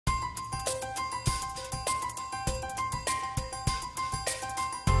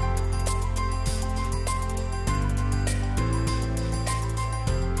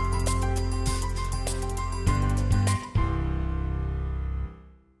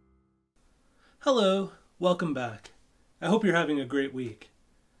Hello, welcome back. I hope you're having a great week.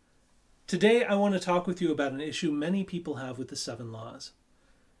 Today I want to talk with you about an issue many people have with the 7 laws.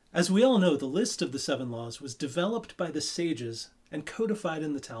 As we all know, the list of the 7 laws was developed by the sages and codified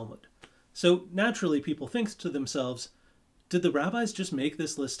in the Talmud. So naturally people think to themselves, did the rabbis just make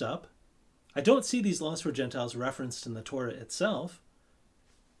this list up? I don't see these laws for Gentiles referenced in the Torah itself.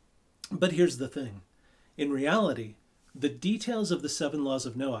 But here's the thing. In reality, the details of the 7 laws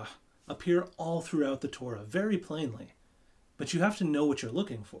of Noach appear all throughout the Torah, very plainly, but you have to know what you're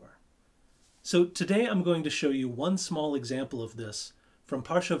looking for. So today I'm going to show you one small example of this from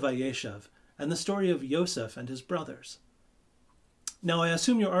Parshah Vayeishev and the story of Yoseph and his brothers. Now I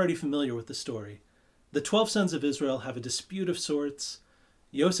assume you're already familiar with the story. The 12 sons of Israel have a dispute of sorts.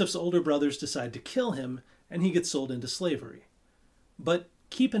 Yoseph's older brothers decide to kill him, and he gets sold into slavery. But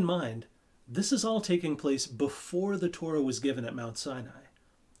keep in mind, this is all taking place before the Torah was given at Mount Sinai.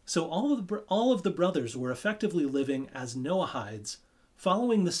 So all of the brothers were effectively living as Noahides,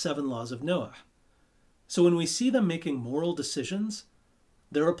 following the 7 laws of Noach. So when we see them making moral decisions,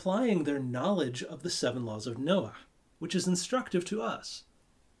 they're applying their knowledge of the 7 laws of Noach, which is instructive to us.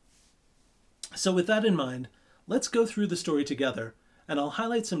 So with that in mind, let's go through the story together, and I'll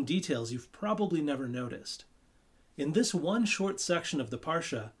highlight some details you've probably never noticed. In this one short section of the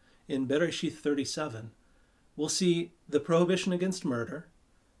Parsha, in Bereshith 37, we'll see the prohibition against murder,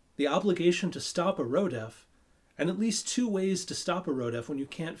 the obligation to stop a rodef, and at least 2 ways to stop a rodef when you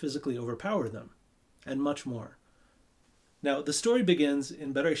can't physically overpower them, and much more. Now, the story begins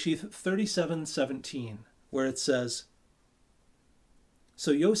in Bereshith 37:17, where it says,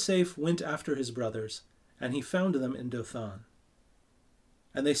 "So Yoseph went after his brothers, and he found them in Dothan.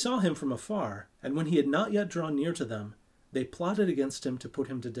 And they saw him from afar, and when he had not yet drawn near to them, they plotted against him to put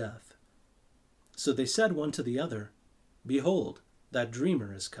him to death. So they said one to the other, 'Behold, that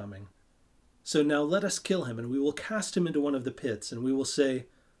dreamer is coming. So now let us kill him, and we will cast him into one of the pits, and we will say,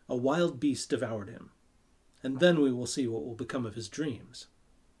 a wild beast devoured him. And then we will see what will become of his dreams.'"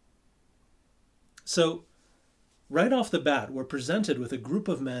 So, right off the bat, we're presented with a group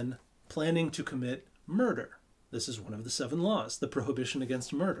of men planning to commit murder. This is one of the 7 laws, the prohibition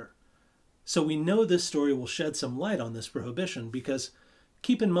against murder. So we know this story will shed some light on this prohibition because,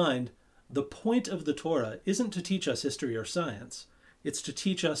 keep in mind, the point of the Torah isn't to teach us history or science. It's to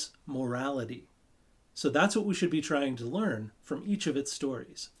teach us morality. So that's what we should be trying to learn from each of its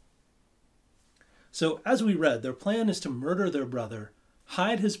stories. So as we read, their plan is to murder their brother,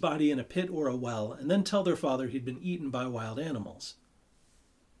 hide his body in a pit or a well, and then tell their father he'd been eaten by wild animals.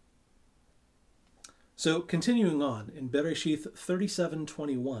 So continuing on, in Bereshith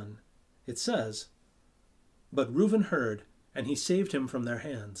 37:21, it says, "But Reuben heard, and he saved him from their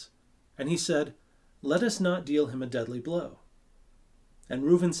hands. And he said, 'Let us not deal him a deadly blow.' And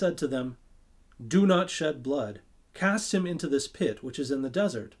Reuben said to them, 'Do not shed blood. Cast him into this pit which is in the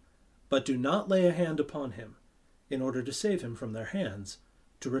desert, but do not lay a hand upon him, in order to save him from their hands,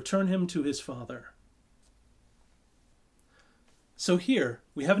 to return him to his father.'" So here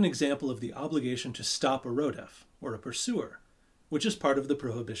we have an example of the obligation to stop a rodef, or a pursuer, which is part of the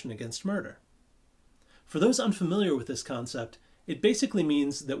prohibition against murder. For those unfamiliar with this concept, it basically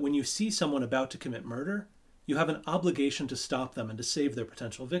means that when you see someone about to commit murder, you have an obligation to stop them and to save their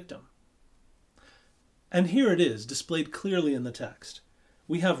potential victim. And here it is, displayed clearly in the text.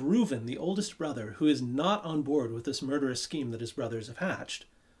 We have Reuben, the oldest brother, who is not on board with this murderous scheme that his brothers have hatched.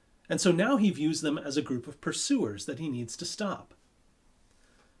 And so now he views them as a group of pursuers that he needs to stop.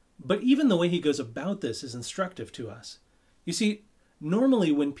 But even the way he goes about this is instructive to us. You see,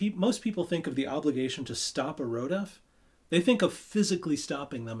 normally when most people think of the obligation to stop a rodef, they think of physically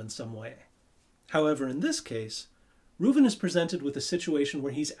stopping them in some way. However, in this case, Reuben is presented with a situation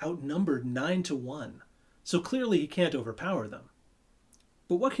where he's outnumbered 9-1, so clearly he can't overpower them.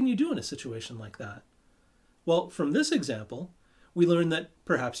 But what can you do in a situation like that? Well, from this example, we learn that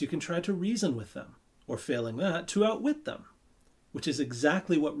perhaps you can try to reason with them, or failing that, to outwit them, which is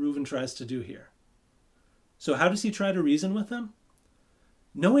exactly what Reuben tries to do here. So how does he try to reason with them?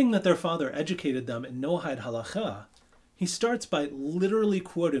 Knowing that their father educated them in Noahide halacha, he starts by literally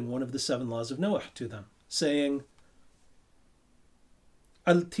quoting one of the 7 laws of Noach to them, saying,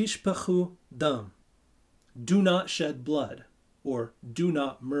 "Al tishpachu dam," do not shed blood, or do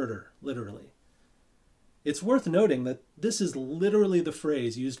not murder, literally. It's worth noting that this is literally the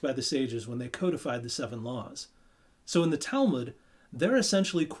phrase used by the sages when they codified the 7 laws. So in the Talmud, they're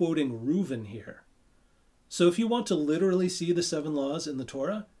essentially quoting Reuben here. So if you want to literally see the 7 laws in the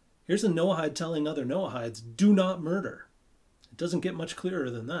Torah, here's a Noahide telling other Noahides, do not murder. It doesn't get much clearer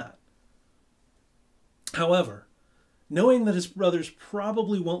than that. However, knowing that his brothers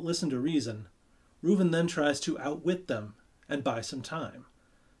probably won't listen to reason, Reuben then tries to outwit them and buy some time.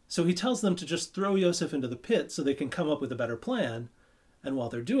 So he tells them to just throw Yosef into the pit so they can come up with a better plan, and while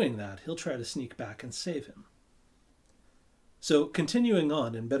they're doing that, he'll try to sneak back and save him. So continuing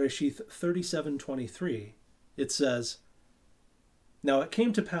on in Bereshith 37:23, it says, "Now it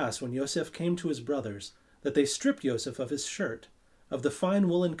came to pass when Yosef came to his brothers that they stripped Yosef of his shirt, of the fine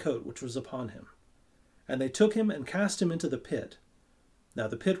woolen coat which was upon him. And they took him and cast him into the pit. Now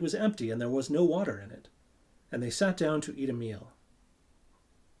the pit was empty, and there was no water in it. And they sat down to eat a meal."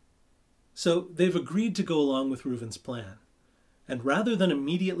 So they've agreed to go along with Reuben's plan. And rather than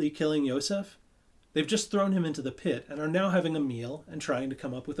immediately killing Yosef, they've just thrown him into the pit and are now having a meal and trying to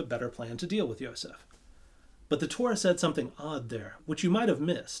come up with a better plan to deal with Yosef. But the Torah said something odd there, which you might have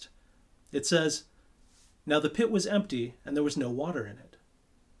missed. It says, "Now the pit was empty, and there was no water in it."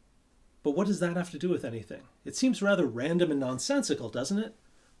 But what does that have to do with anything? It seems rather random and nonsensical, doesn't it?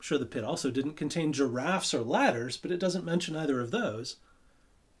 I'm sure the pit also didn't contain giraffes or ladders, but it doesn't mention either of those.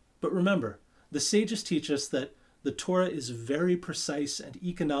 But remember, the sages teach us that the Torah is very precise and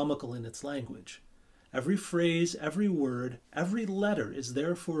economical in its language. Every phrase, every word, every letter is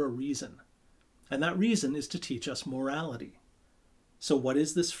there for a reason. And that reason is to teach us morality. So what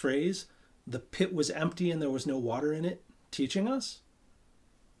is this phrase, "The pit was empty and there was no water in it," teaching us?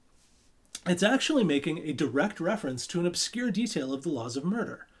 It's actually making a direct reference to an obscure detail of the laws of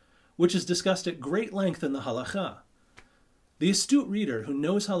murder, which is discussed at great length in the halakha. The astute reader who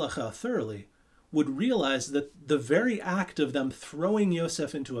knows halakha thoroughly would realize that the very act of them throwing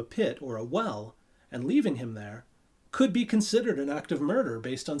Yosef into a pit or a well and leaving him there could be considered an act of murder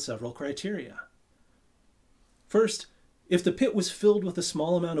based on several criteria. First, if the pit was filled with a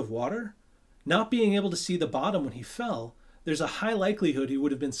small amount of water, not being able to see the bottom when he fell, there's a high likelihood he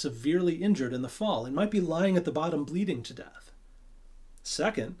would have been severely injured in the fall and might be lying at the bottom bleeding to death.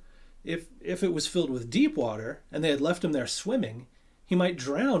 Second, if it was filled with deep water and they had left him there swimming, he might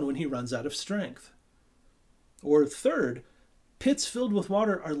drown when he runs out of strength. Or third, pits filled with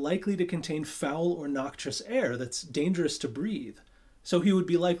water are likely to contain foul or noxious air that's dangerous to breathe, so he would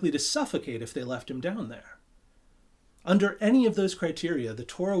be likely to suffocate if they left him down there. Under any of those criteria, the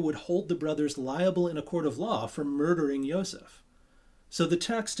Torah would hold the brothers liable in a court of law for murdering Yosef. So the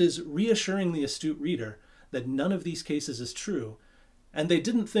text is reassuring the astute reader that none of these cases is true, and they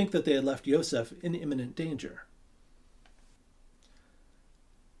didn't think that they had left Yosef in imminent danger.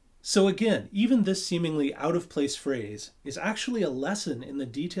 So again, even this seemingly out-of-place phrase is actually a lesson in the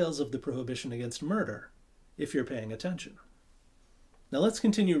details of the prohibition against murder, if you're paying attention. Now let's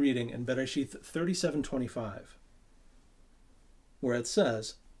continue reading in Bereshith 37:25, where it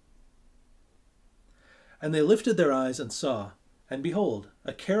says, "And they lifted their eyes and saw, and behold,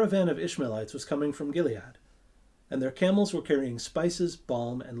 a caravan of Ishmaelites was coming from Gilead, and their camels were carrying spices,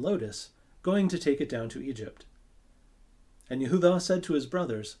 balm, and lotus, going to take it down to Egypt. And Yehudah said to his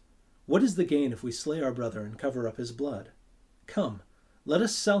brothers, 'What is the gain if we slay our brother and cover up his blood? Come, let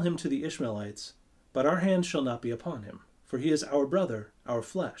us sell him to the Ishmaelites, but our hand shall not be upon him, for he is our brother, our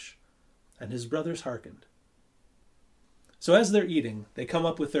flesh.' And his brothers hearkened." So as they're eating, they come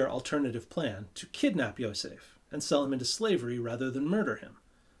up with their alternative plan to kidnap Yosef and sell him into slavery rather than murder him.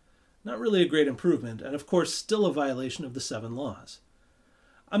 Not really a great improvement, and of course still a violation of the 7 laws.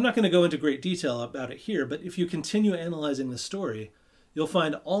 I'm not going to go into great detail about it here, but if you continue analyzing the story, you'll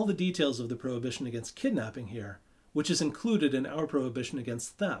find all the details of the prohibition against kidnapping here, which is included in our prohibition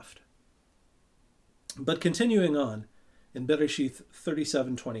against theft. But continuing on, in Bereshith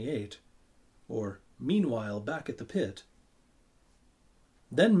 37:28, or meanwhile back at the pit,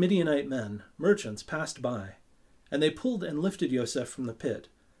 "Then Midianite men, merchants, passed by, and they pulled and lifted Yosef from the pit,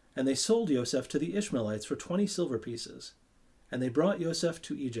 and they sold Yosef to the Ishmaelites for 20 silver pieces, and they brought Yosef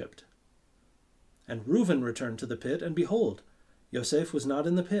to Egypt. And Reuben returned to the pit, and behold, Yosef was not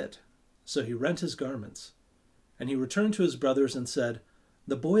in the pit, so he rent his garments. And he returned to his brothers and said,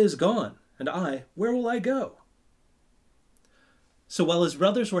 'The boy is gone, and where will I go?' So while his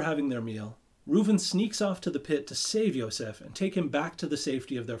brothers were having their meal, Reuben sneaks off to the pit to save Yosef and take him back to the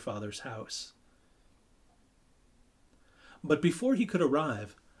safety of their father's house. But before he could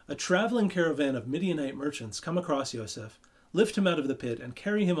arrive, a traveling caravan of Midianite merchants come across Yosef, lift him out of the pit, and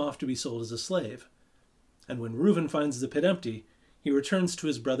carry him off to be sold as a slave. And when Reuben finds the pit empty, he returns to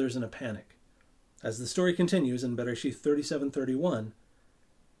his brothers in a panic. As the story continues in Bereshith 37:31,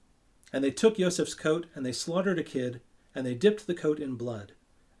 "And they took Yosef's coat, and they slaughtered a kid, and they dipped the coat in blood.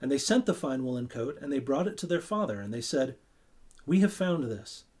 And they sent the fine woolen coat, and they brought it to their father, and they said, 'We have found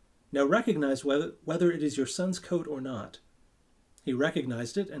this. Now recognize whether it is your son's coat or not.' He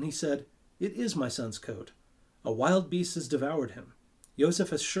recognized it, and he said, 'It is my son's coat. A wild beast has devoured him. Yosef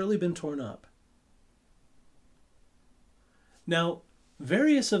has surely been torn up.' Now,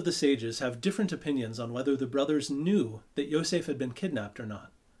 various of the sages have different opinions on whether the brothers knew that Yosef had been kidnapped or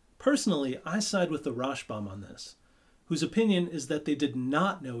not. Personally, I side with the Rashbam on this, whose opinion is that they did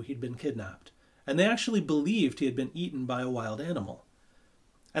not know he'd been kidnapped, and they actually believed he had been eaten by a wild animal.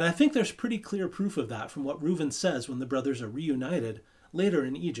 And I think there's pretty clear proof of that from what Reuven says when the brothers are reunited later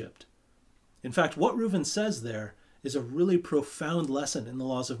in Egypt. In fact, what Reuven says there is a really profound lesson in the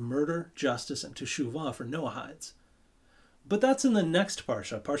laws of murder, justice, and teshuvah for Noahides. But that's in the next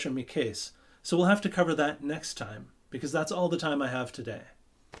Parsha, Parshah Vayeishev, so we'll have to cover that next time, because that's all the time I have today.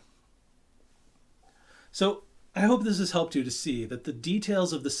 So I hope this has helped you to see that the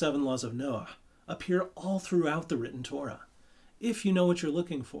details of the 7 laws of Noah appear all throughout the written Torah, if you know what you're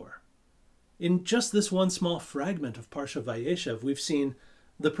looking for. In just this one small fragment of Parshah Vayeishev, we've seen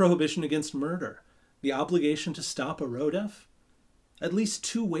the prohibition against murder, the obligation to stop a rodef, at least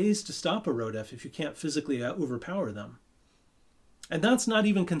 2 ways to stop a rodef if you can't physically overpower them. And that's not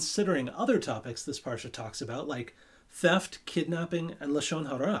even considering other topics this Parsha talks about, like theft, kidnapping, and lashon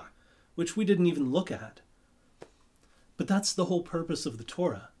hara, which we didn't even look at. But that's the whole purpose of the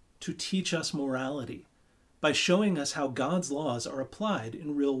Torah, to teach us morality, by showing us how God's laws are applied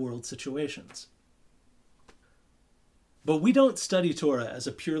in real-world situations. But we don't study Torah as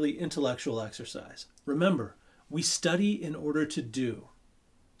a purely intellectual exercise. Remember, we study in order to do.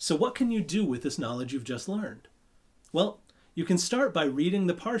 So what can you do with this knowledge you've just learned? Well, you can start by reading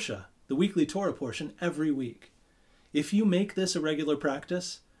the Parsha, the weekly Torah portion, every week. If you make this a regular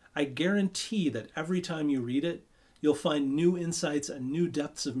practice, I guarantee that every time you read it, you'll find new insights and new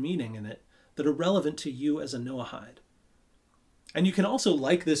depths of meaning in it that are relevant to you as a Noahide. And you can also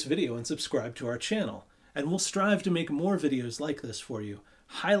like this video and subscribe to our channel, and we'll strive to make more videos like this for you,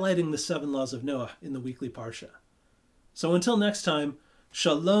 highlighting the 7 laws of Noah in the weekly Parsha. So until next time,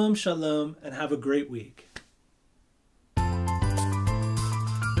 shalom, shalom, and have a great week.